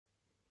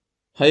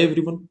Hi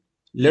everyone,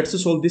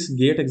 let's solve this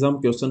GATE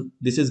exam question.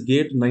 This is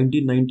GATE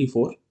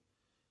 1994.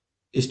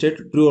 State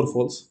true or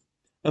false.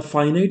 A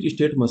finite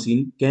state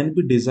machine can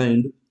be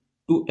designed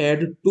to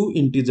add two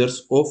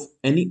integers of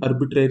any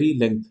arbitrary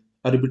length,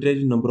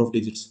 arbitrary number of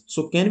digits.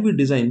 So can we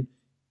design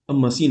a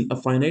machine,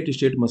 a finite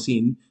state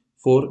machine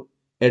for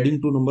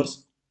adding two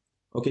numbers?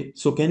 Okay,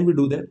 so can we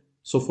do that?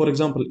 So for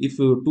example, if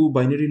two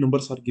binary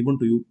numbers are given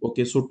to you,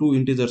 okay, so two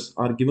integers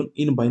are given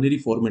in binary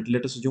format.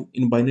 Let us assume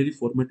in binary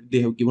format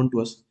they have given to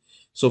us.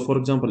 So for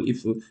example,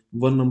 if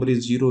one number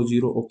is 0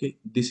 0, okay,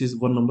 this is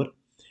one number,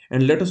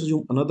 and let us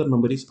assume another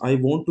number is, I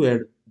want to add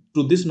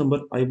to this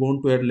number, I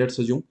want to add, let's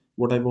assume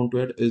what I want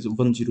to add is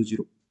 100.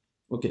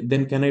 Okay,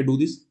 then can I do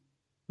this?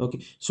 Okay,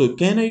 so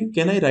can I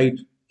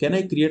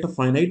create a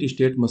finite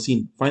state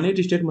machine? Finite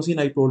state machine,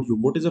 I told you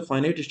what is a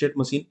finite state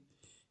machine.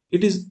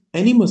 It is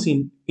any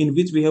machine in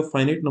which we have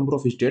finite number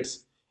of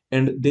states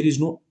and there is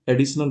no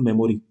additional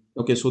memory.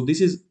 Okay, so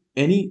this is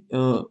any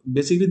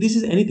basically this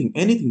is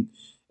anything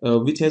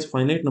which has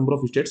finite number of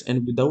states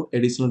and without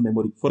additional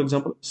memory. For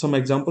example, some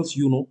examples,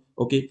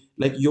 okay,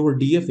 like your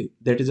DFA,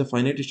 that is a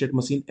finite state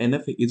machine.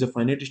 NFA is a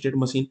finite state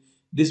machine.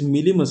 This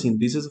Mealy machine,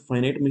 this is a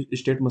finite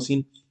state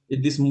machine.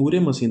 This Murray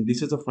machine,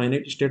 this is a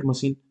finite state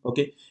machine.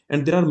 Okay,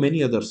 and there are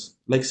many others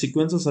like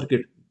sequential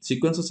circuit.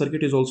 Sequential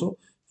circuit is also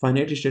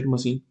finite state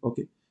machine.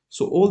 Okay,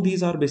 so all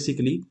these are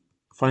basically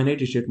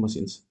finite state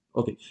machines.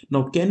 Okay,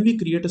 now can we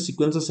create a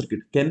sequential circuit?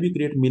 Can we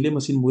create Mealy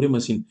machine, Murray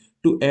machine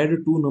to add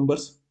two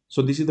numbers?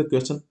 So this is the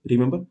question.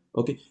 Remember?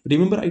 Okay,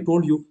 remember I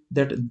told you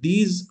that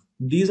these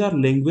are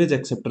language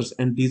acceptors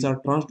and these are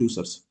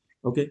transducers.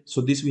 Okay,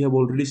 so this we have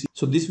already seen.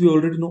 So this we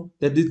already know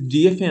that this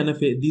GFA and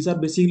FA, these are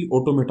basically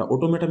automata.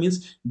 Automata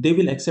means they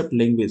will accept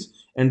language,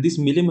 and this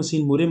Mealy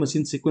machine, Murray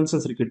machine, sequential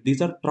circuit,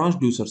 these are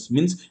transducers,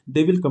 means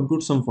they will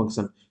compute some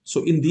function.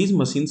 So in these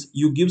machines,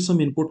 you give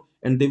some input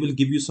and they will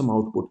give you some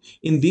output.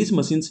 In these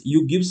machines,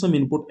 you give some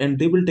input and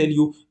they will tell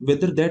you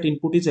whether that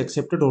input is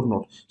accepted or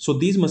not. So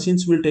these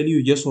machines will tell you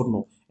yes or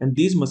no, and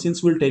these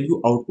machines will tell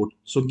you output.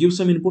 So give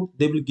some input,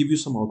 they will give you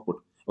some output.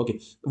 Okay,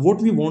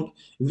 what we want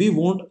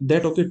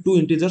that, okay, two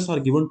integers are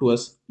given to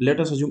us. Let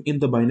us assume in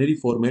the binary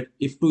format,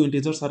 if two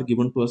integers are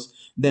given to us,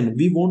 then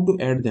we want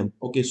to add them.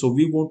 Okay, so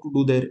we want to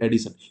do their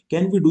addition.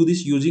 Can we do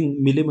this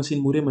using Mealy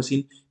machine, Murray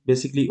machine,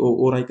 basically,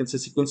 or I can say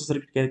sequential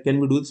circuit? Can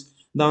we do this?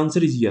 The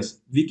answer is yes.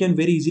 We can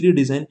very easily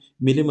design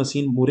Mealy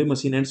machine, Murray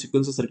machine, and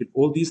sequential circuit.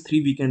 All these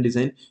three we can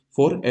design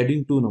for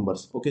adding two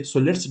numbers. Okay, so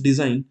let's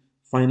design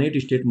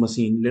finite state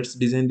machine. Let's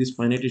design this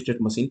finite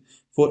state machine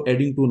for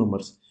adding two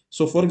numbers.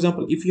 So for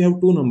example, if you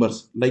have two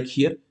numbers like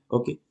here,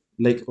 okay,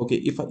 like, okay,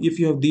 if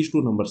you have these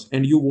two numbers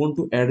and you want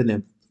to add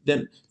them,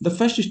 then the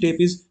first step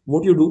is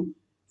what you do.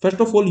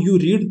 First of all, you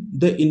read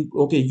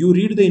you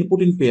read the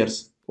input in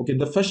pairs. Okay,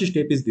 the first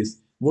step is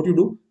this. What you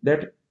do,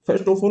 that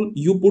first of all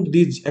you put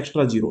these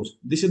extra zeros.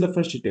 This is the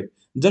first step.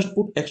 Just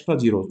put extra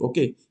zeros.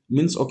 Okay,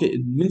 means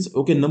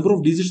okay, number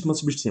of digits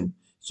must be same.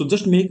 So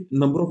just make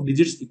number of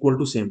digits equal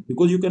to same,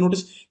 because you can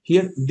notice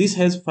here this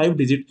has 5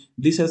 digits,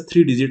 this has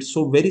 3 digits.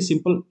 So very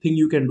simple thing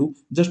you can do,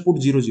 just put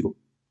 0 0.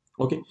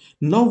 Okay,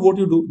 now what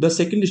you do, the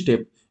second step,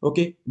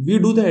 okay, we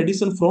do the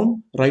addition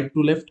from right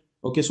to left.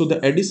 Okay, so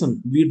the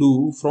addition we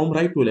do from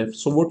right to left.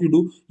 So what you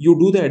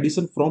do the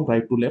addition from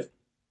right to left.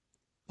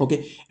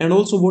 Okay, and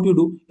also what you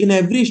do, in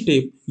every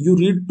step you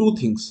read two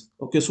things.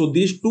 Okay, so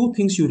these two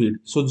things you read.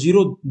 So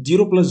 0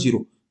 plus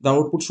 0, the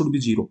output should be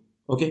 0.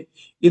 Okay,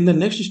 in the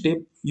next step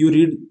you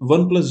read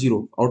 1 plus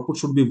 0, output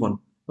should be 1.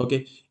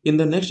 Okay, in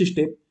the next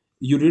step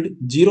you read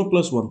 0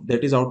 plus 1,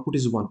 that is output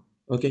is 1.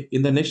 Okay,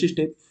 in the next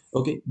step,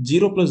 okay,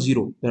 0 plus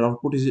 0, that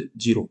output is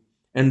 0.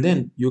 And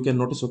then you can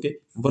notice, okay,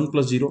 1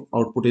 plus 0,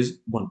 output is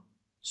 1.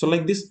 So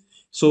like this.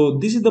 So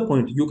this is the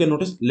point you can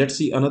notice. Let's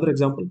see another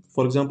example.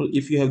 For example,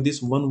 if you have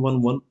this 1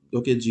 1 1,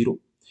 okay, 0,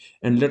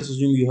 and let's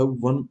assume you have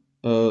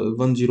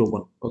 1 0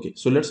 1. Okay,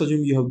 so let's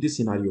assume you have this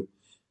scenario.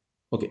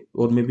 Okay,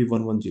 or maybe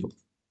 1 1 0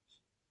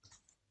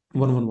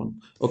 1 1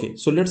 1. Okay,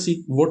 so let's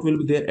see what will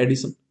be their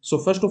addition. So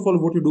first of all,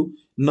 what you do,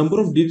 number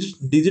of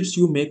digits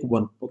you make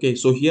 1. Okay,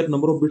 so here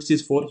number of bits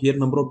is 4, here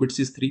number of bits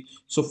is 3.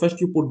 So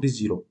first you put this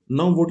 0.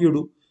 Now what you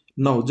do,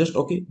 now just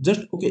okay,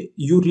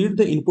 you read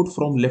the input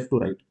from left to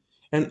right,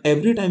 and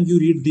every time you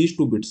read these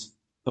two bits.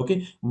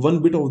 Okay,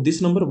 one bit of this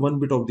number, one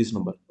bit of this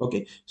number.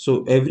 Okay,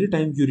 so every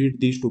time you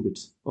read these two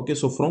bits. Okay,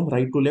 so from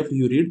right to left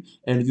you read,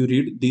 and you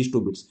read these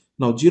two bits.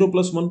 Now 0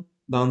 plus 1,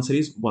 the answer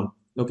is 1.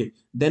 Okay,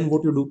 then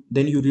what you do,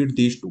 then you read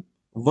these two.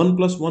 1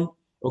 plus 1,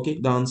 okay,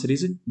 the answer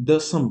is the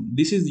sum.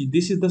 This is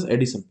the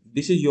addition,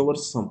 this is your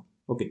sum.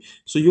 Okay,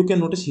 so you can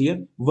notice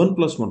here 1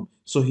 plus 1,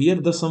 so here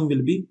the sum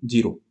will be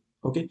 0.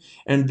 Okay,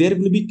 and there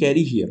will be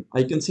carry here.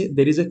 I can say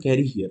there is a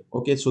carry here.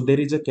 Okay, so there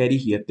is a carry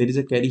here, there is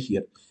a carry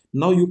here.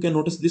 Now you can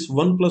notice this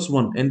 1 plus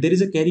 1, and there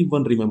is a carry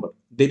 1. Remember,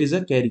 there is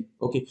a carry.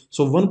 Okay,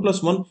 so 1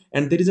 plus 1,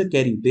 and there is a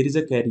carry, there is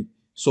a carry.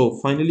 So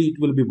finally it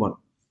will be 1.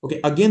 Okay,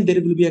 again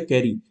there will be a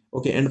carry.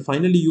 Okay, and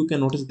finally you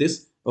can notice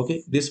this.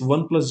 Okay, this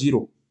 1 plus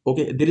 0.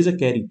 Okay, there is a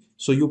carry,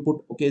 so you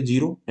put, okay,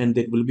 0, and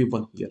there will be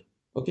 1 here.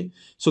 Okay,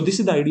 so this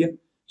is the idea.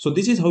 So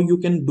this is how you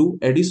can do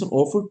addition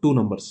of two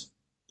numbers.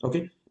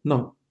 Okay,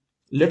 now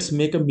let's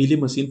make a melee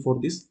machine for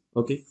this.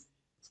 Okay,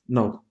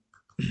 now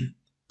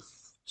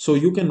so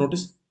you can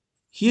notice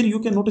here, you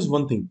can notice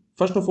one thing.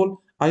 First of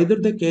all, either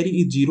the carry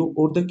is 0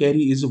 or the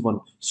carry is 1.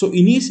 So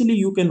initially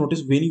you can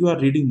notice when you are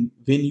reading,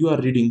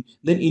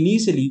 then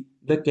initially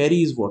the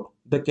carry is what?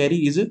 The carry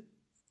is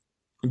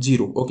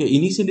 0. Okay,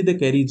 initially the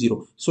carry is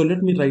 0. So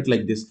let me write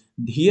like this.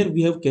 Here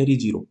we have carry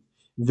 0.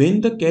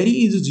 When the carry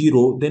is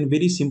 0, then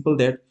very simple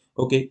that,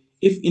 okay,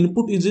 if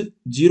input is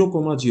 0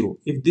 comma 0,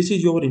 if this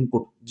is your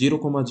input 0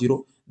 comma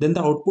 0, then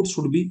the output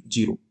should be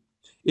 0.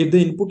 If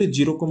the input is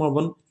 0 comma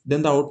 1,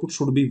 then the output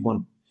should be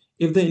 1.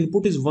 If the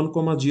input is 1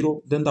 comma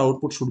 0, then the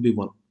output should be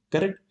 1.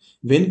 Correct?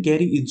 When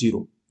carry is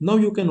 0. Now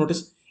you can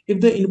notice if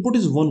the input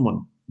is 1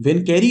 1,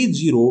 when carry is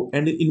 0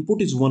 and the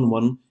input is 1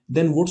 1,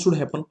 then what should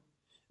happen?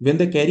 When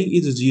the carry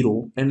is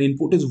 0 and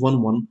input is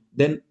 1 1,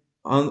 then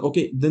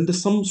okay, then the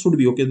sum should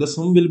be okay. The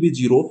sum will be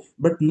 0,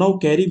 but now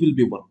carry will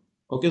be 1.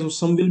 Okay, so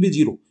sum will be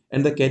 0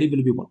 and the carry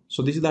will be 1.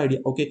 So this is the idea.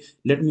 Okay,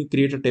 let me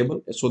create a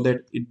table so that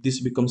this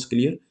becomes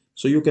clear.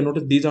 So you can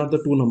notice these are the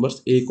two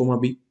numbers a comma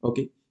b.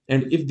 Okay,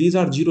 and if these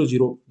are 0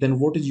 0, then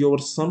what is your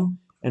sum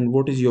and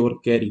what is your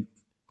carry?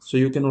 So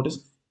you can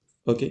notice.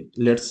 Okay,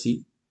 let's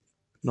see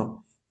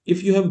now.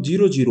 If you have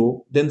 0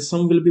 0, then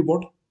sum will be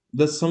what?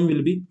 The sum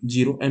will be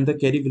 0 and the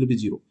carry will be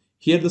 0.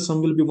 Here the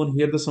sum will be 1,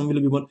 here the sum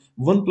will be 1.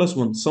 1 plus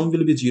 1, sum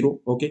will be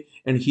 0. Okay,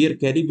 and here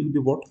carry will be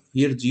what?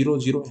 Here 0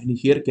 0 and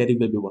here carry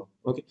will be 1.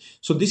 Okay,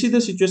 so this is the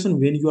situation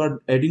when you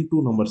are adding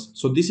two numbers.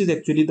 So this is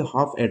actually the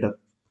half adder.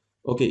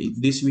 Okay,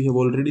 this we have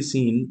already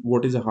seen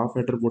what is a half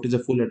adder, what is a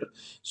full adder.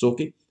 So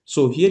okay,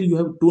 so here you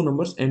have two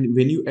numbers, and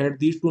when you add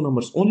these two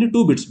numbers, only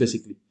 2 bits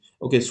basically.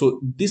 Okay,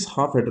 so this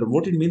half adder,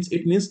 what it means?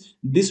 It means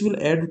this will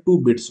add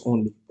 2 bits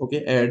only.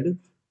 Okay, add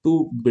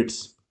 2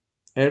 bits,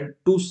 add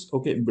two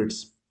okay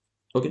bits.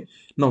 Okay,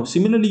 now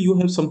similarly you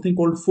have something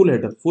called full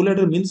adder. Full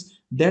adder means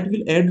that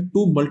will add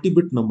two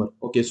multi-bit number.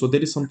 Okay, so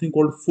there is something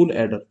called full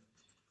adder.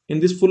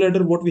 In this full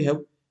adder, what we have?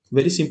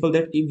 Very simple,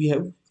 that if we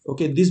have,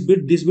 okay, this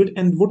bit,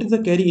 and what is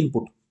the carry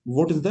input?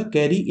 What is the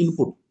carry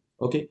input?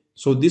 Okay,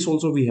 so this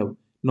also we have.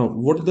 Now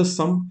what is the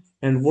sum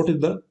and what is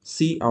the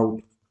c out,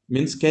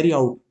 means carry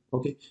out.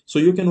 Okay, so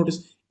you can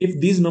notice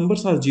if these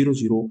numbers are 0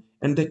 0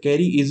 and the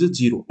carry is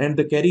 0 and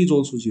the carry is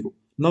also 0,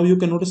 now you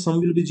can notice sum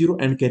will be 0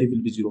 and carry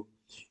will be 0.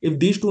 If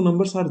these two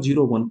numbers are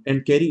 0 1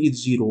 and carry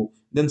is 0,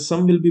 then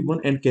sum will be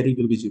 1 and carry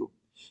will be 0.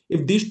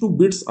 If these two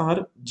bits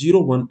are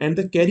 0 1 and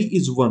the carry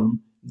is 1,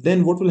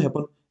 then what will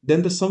happen?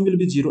 Then the sum will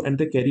be 0 and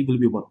the carry will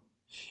be 1.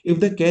 If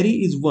the carry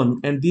is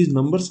 1 and these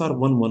numbers are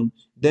 1 1,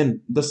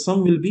 then the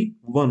sum will be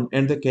 1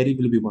 and the carry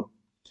will be 1.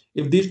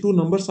 If these two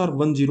numbers are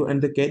 1 0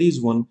 and the carry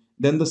is 1,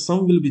 then the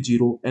sum will be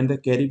 0 and the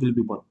carry will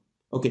be 1.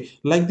 Okay,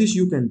 like this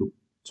you can do.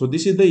 So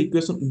this is the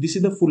equation, this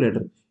is the full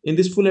adder. In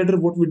this full adder,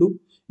 what we do?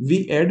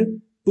 We add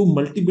two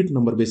multi-bit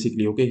number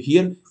basically. Okay,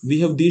 here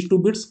we have these 2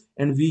 bits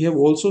and we have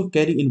also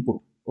carry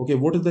input. Okay,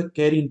 what is the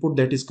carry input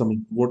that is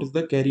coming? What is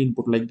the carry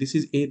input? Like this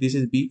is a, this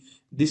is b,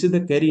 this is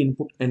the carry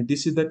input and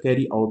this is the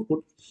carry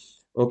output.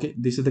 Okay,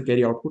 this is the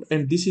carry output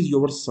and this is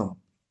your sum.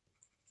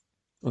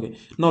 Okay,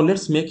 now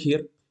let's make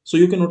here. So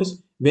you can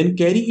notice when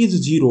carry is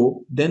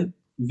 0, then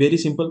very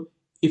simple.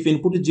 If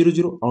input is 0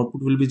 0,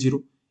 output will be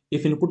 0.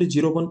 If input is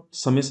 0 1,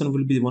 summation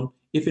will be 1.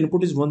 If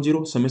input is 1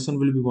 0, summation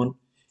will be 1.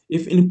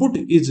 If input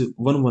is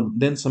 1 1,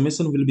 then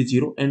summation will be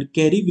 0 and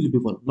carry will be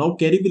 1. Now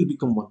carry will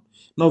become 1.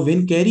 Now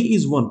when carry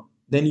is 1,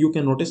 then you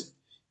can notice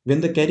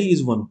when the carry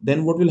is 1,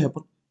 then what will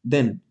happen?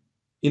 Then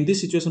in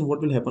this situation,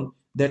 what will happen?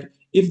 That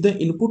if the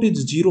input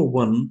is 0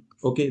 1,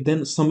 okay,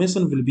 then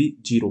summation will be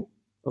 0.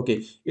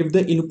 Okay, if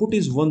the input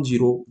is 1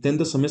 0, then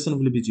the summation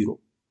will be 0.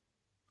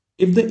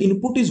 If the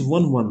input is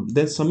 1 1,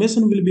 then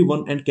summation will be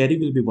 1 and carry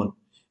will be 1.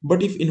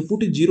 But if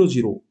input is 0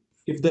 0,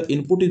 if the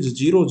input is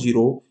 0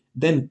 0,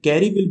 then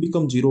carry will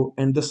become 0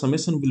 and the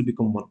summation will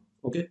become 1.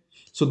 Okay,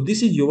 so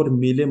this is your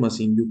melee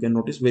machine. You can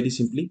notice very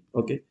simply.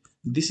 Okay,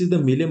 this is the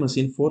melee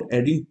machine for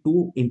adding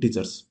two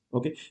integers.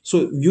 Okay,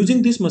 so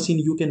using this machine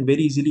you can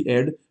very easily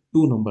add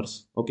two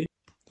numbers. Okay,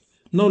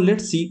 now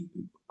let's see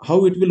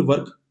how it will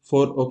work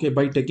for, okay,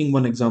 by taking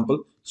one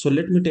example. So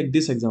let me take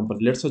this example.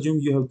 Let's assume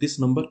you have this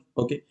number,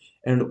 okay,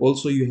 and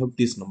also you have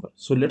this number.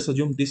 So let's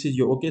assume this is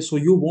your, okay, so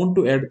you want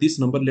to add this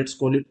number. Let's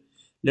call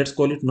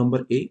it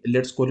number a,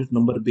 let's call it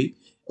number b.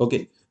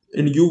 Okay,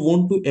 and you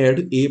want to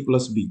add a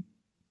plus b.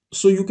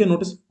 So you can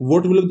notice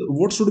what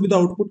should be the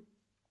output?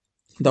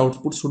 The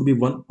output should be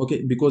 1.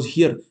 Okay, because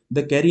here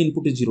the carry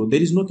input is 0,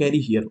 there is no carry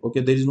here.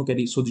 Okay, there is no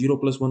carry, so 0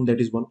 plus 1,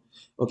 that is 1.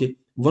 Okay,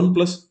 1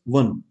 plus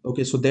 1,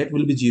 okay, so that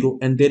will be 0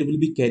 and there will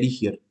be carry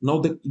here.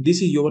 Now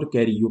this is your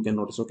carry, you can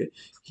notice. Okay,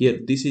 here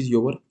this is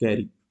your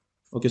carry.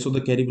 Okay, so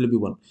the carry will be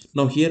 1.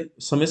 Now here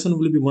summation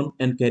will be 1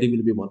 and carry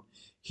will be 1.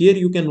 Here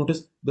you can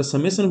notice the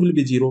summation will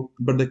be 0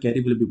 but the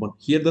carry will be 1.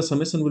 Here the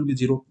summation will be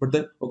 0 but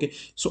the, okay,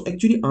 so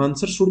actually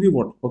answer should be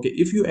what? Okay,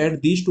 if you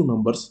add these two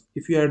numbers,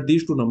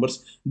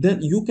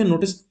 then you can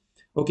notice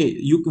Okay,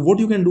 you what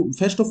you can do,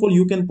 first of all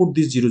you can put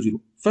this 0 0.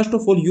 First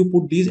of all you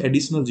put these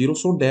additional 0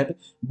 so that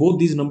both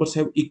these numbers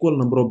have equal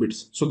number of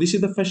bits. So this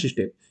is the first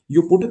step.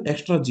 You put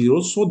extra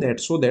zeros so that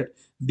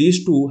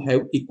these two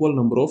have equal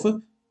number of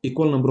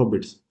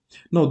bits.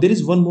 Now there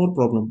is one more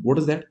problem. What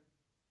is that?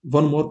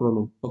 One more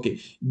problem.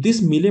 Okay,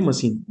 this melee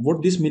machine,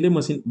 what this melee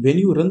machine, when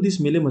you run this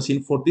melee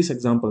machine for this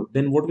example,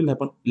 then what will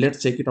happen?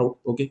 Let's check it out.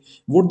 Okay,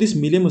 what this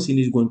melee machine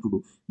is going to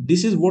do,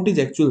 this is what is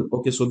actual.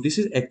 Okay, so this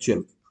is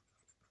actual,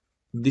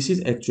 this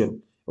is actual.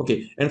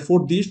 Okay, and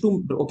for these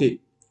two, okay,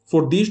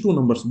 for these two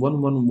numbers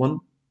 1 1 1,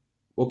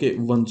 okay,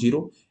 1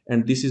 0,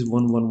 and this is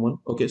 1 1 1.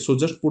 Okay, so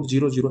just put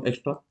 0 0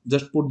 extra,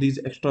 just put these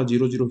extra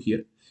 0 0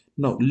 here.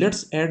 Now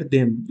let's add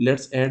them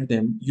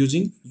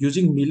using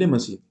melee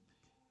machine,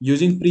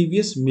 using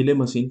previous melee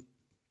machine.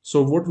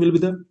 So what will be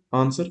the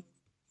answer?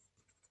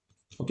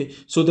 Okay,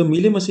 so the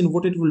melee machine,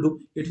 what it will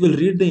do, it will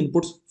read the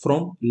inputs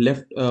from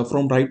left,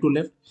 from right to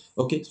left.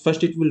 Okay,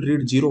 first it will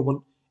read 0 1,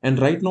 and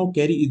right now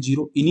carry is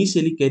 0,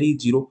 initially carry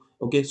is 0.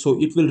 Okay,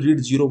 so it will read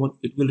 0 1,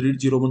 it will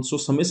read 0 1, so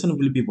summation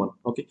will be 1.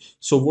 Okay,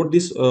 so what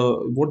this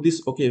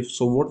okay,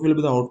 so what will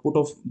be the output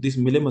of this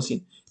melee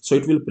machine? So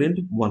it will print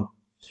 1.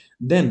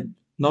 Then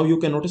now you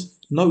can notice,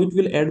 now it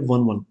will add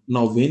 1 1.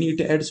 Now when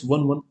it adds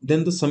 1 1,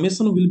 then the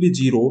summation will be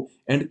 0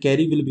 and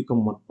carry will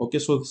become 1. Okay,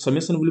 so the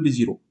summation will be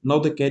 0. Now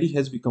the carry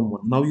has become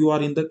 1. Now you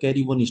are in the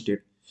carry 1 state.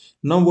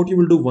 Now what you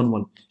will do, 1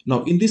 1.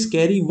 Now in this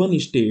carry 1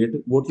 state,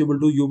 what you will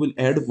do, you will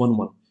add 1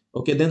 1.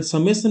 Okay, then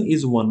summation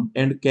is 1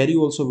 and carry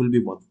also will be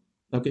 1.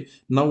 Okay,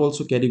 now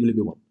also carry will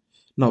be 1.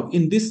 Now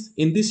in this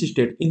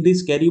state, in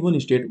this carry 1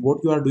 state, what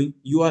you are doing,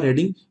 you are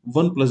adding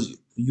 1 plus 0.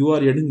 You are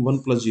adding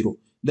 1 plus 0.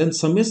 Then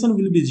summation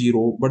will be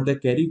 0 but the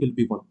carry will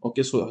be 1.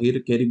 Okay, so here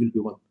carry will be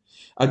 1.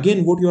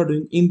 Again what you are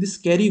doing, in this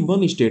carry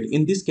 1 state,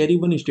 in this carry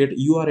 1 state,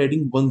 you are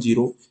adding 1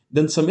 0.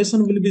 Then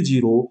summation will be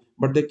 0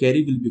 but the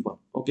carry will be 1.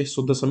 Okay,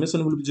 so the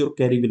summation will be 0,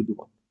 carry will be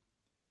 1.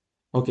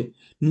 Okay,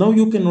 now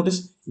you can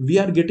notice we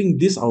are getting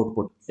this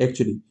output.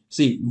 Actually,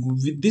 see,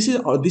 this is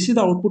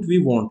the output we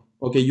want.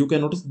 Okay, you can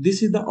notice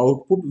this is the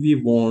output we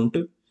want.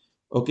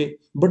 Okay,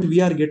 but we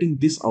are getting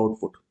this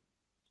output,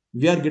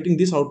 we are getting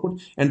this output,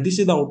 and this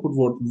is the output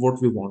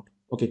what we want.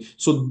 Okay,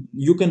 so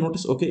you can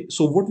notice. Okay,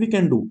 so what we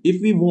can do,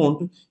 if we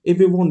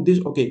want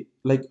this, okay,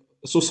 like,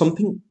 so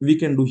something we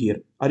can do here.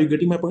 Are you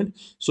getting my point?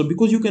 So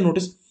because you can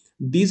notice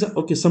these are,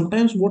 okay,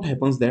 sometimes what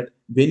happens that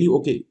when you,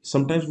 okay,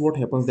 sometimes what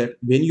happens that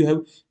when you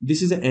have,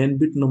 this is an n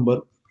bit number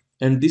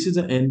and this is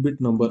an n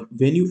bit number,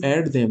 when you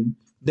add them,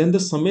 then the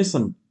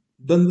summation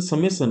then the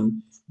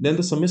summation then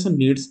the summation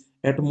needs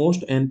at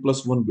most n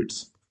plus 1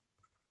 bits.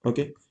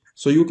 Okay,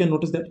 so you can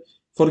notice that,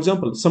 for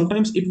example,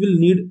 sometimes it will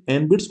need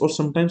n bits or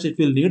sometimes it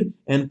will need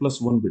n plus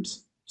 1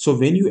 bits. So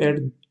when you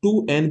add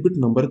two n bit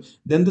number,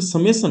 then the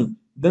summation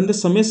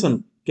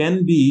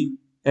can be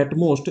at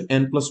most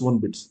n plus 1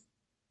 bits.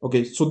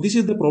 Okay, so this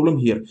is the problem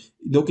here.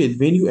 Okay,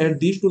 when you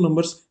add these two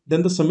numbers,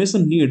 then the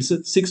summation needs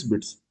 6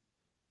 bits.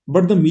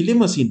 But the melee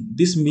machine,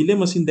 this melee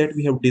machine that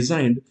we have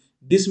designed,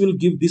 this will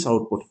give this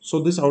output.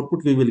 So this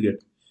output we will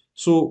get.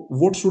 So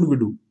what should we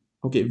do?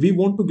 Okay, we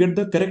want to get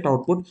the correct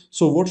output.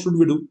 So what should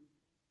we do?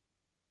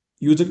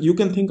 You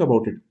can think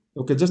about it.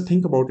 Okay, just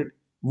think about it.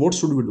 What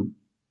should we do?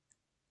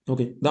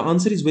 Okay, the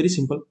answer is very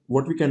simple.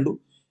 What we can do,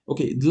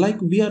 okay,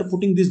 like we are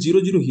putting this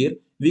 0 0 here,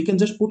 we can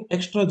just put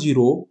extra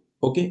 0.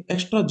 Okay,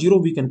 extra 0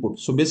 we can put.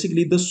 So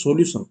basically the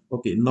solution.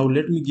 Okay, now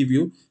let me give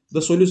you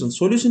the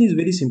solution is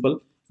very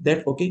simple.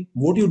 That, okay,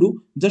 what you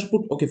do, just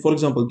put, okay, for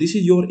example, this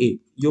is your a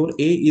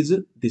is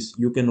this,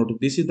 you can notice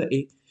this is the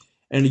a,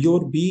 and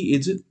your b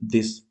is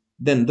this.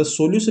 Then the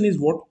solution is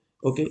what?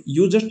 Okay,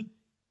 you just,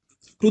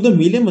 to the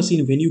melee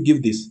machine, when you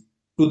give this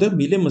to the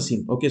melee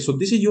machine, okay, so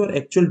this is your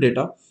actual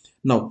data.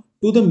 Now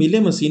to the melee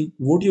machine,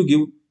 what you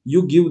give,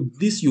 you give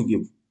this, you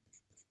give.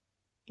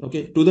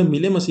 Okay, to the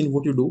melee machine,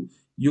 what you do,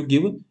 you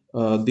give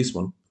this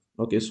one.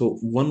 Okay, so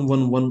 1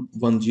 1 1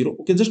 1 0.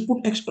 Okay, just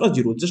put extra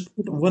 0, just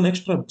put one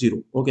extra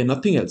 0. Okay,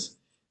 nothing else,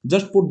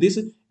 just put this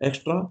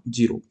extra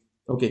 0.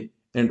 Okay,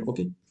 and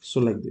okay,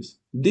 so like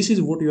this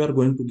is what you are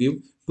going to give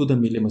to the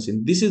melee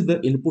machine. This is the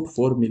input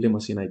for melee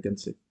machine, I can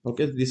say.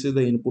 Okay, this is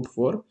the input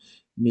for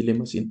melee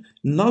machine.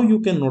 Now you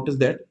can notice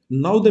that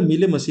now the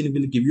melee machine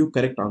will give you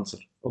correct answer.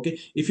 Okay,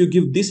 if you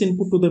give this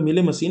input to the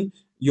melee machine,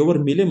 your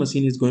melee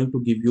machine is going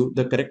to give you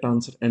the correct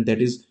answer, and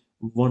that is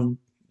 1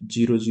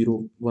 0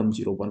 0 1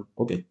 0 1.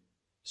 Okay,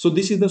 so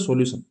this is the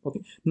solution.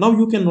 Okay, now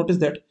you can notice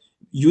that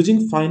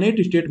using finite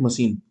state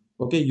machine,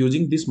 okay,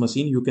 using this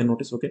machine, you can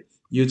notice, okay,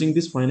 using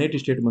this finite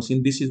state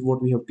machine, this is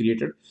what we have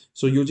created.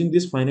 So using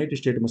this finite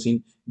state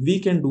machine, we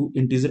can do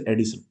integer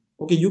addition.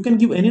 Okay, you can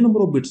give any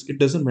number of bits, it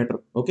doesn't matter.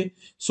 Okay,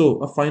 so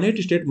a finite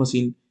state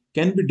machine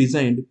can be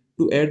designed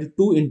to add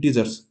two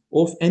integers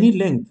of any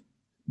length.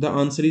 The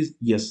answer is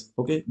yes.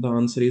 Okay, the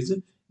answer is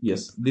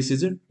yes, this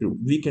is a true,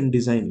 we can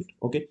design it.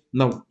 Okay,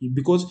 now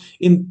because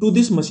to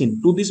this machine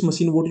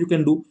what you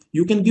can do,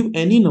 you can give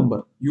any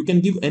number, you can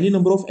give any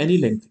number of any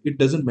length, it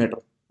doesn't matter.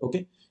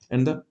 Okay,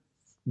 and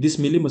this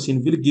melee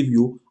machine will give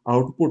you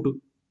output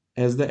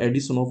as the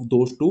addition of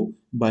those two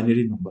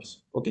binary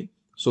numbers. Okay,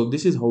 So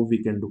this is how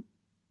we can do.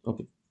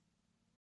 Okay.